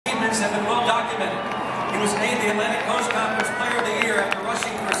have been well documented. He was named the Atlantic Coast Conference Player of the Year after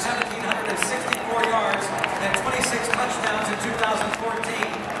rushing for 1,764 yards and 26 touchdowns in 2014.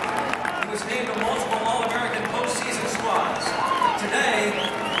 He was named to multiple All-American postseason squads. Today,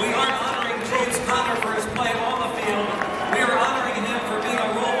 we aren't honoring James Conner for his play on the field. We are honoring him for being a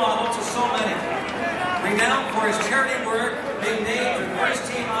role model to so many. Renowned for his charity work, being named to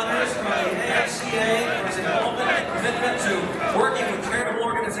first-team honors from the AFCA for his involvement and commitment to working with charitable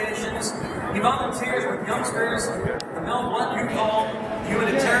organizations. He volunteers with youngsters, the Mel Blount Youth Hall,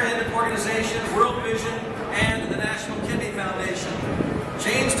 humanitarian organizations, World Vision, and the National Kidney Foundation.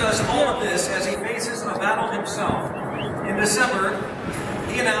 James does all of this as he faces a battle himself. In December,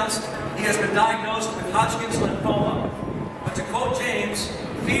 he announced he has been diagnosed with Hodgkin's lymphoma. But to quote James,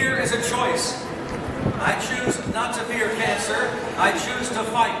 fear is a choice. I choose not to fear cancer. I choose to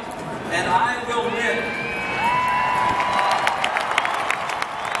fight, and I will win.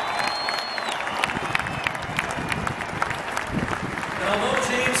 And although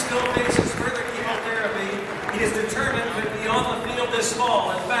James still faces further chemotherapy, he is determined to be on the field this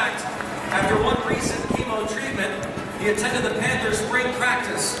fall. In fact, after one recent chemo treatment, he attended the Panthers spring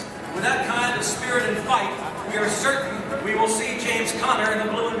practice. With that kind of spirit and fight, we are certain we will see James Conner in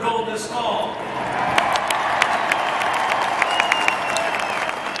the blue and gold this fall.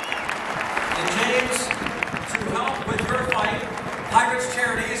 And James, to help with your fight, Pirates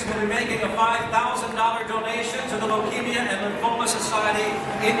Charities will be making a $5,000 donation to the Leukemia and Lymphoma Society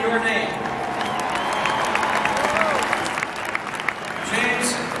in your name.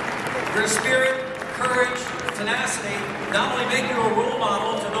 James, your spirit, courage, tenacity not only make you a role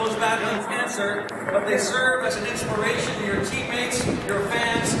model to those battling cancer, but they serve as an inspiration to your teammates, your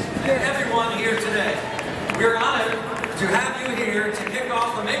fans, and everyone here today. We're honored to have you here to kick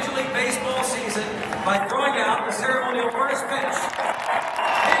off the Major League Baseball season by throwing out the ceremonial first pitch.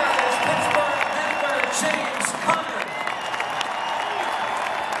 Here is Pittsburgh Panther James Conner.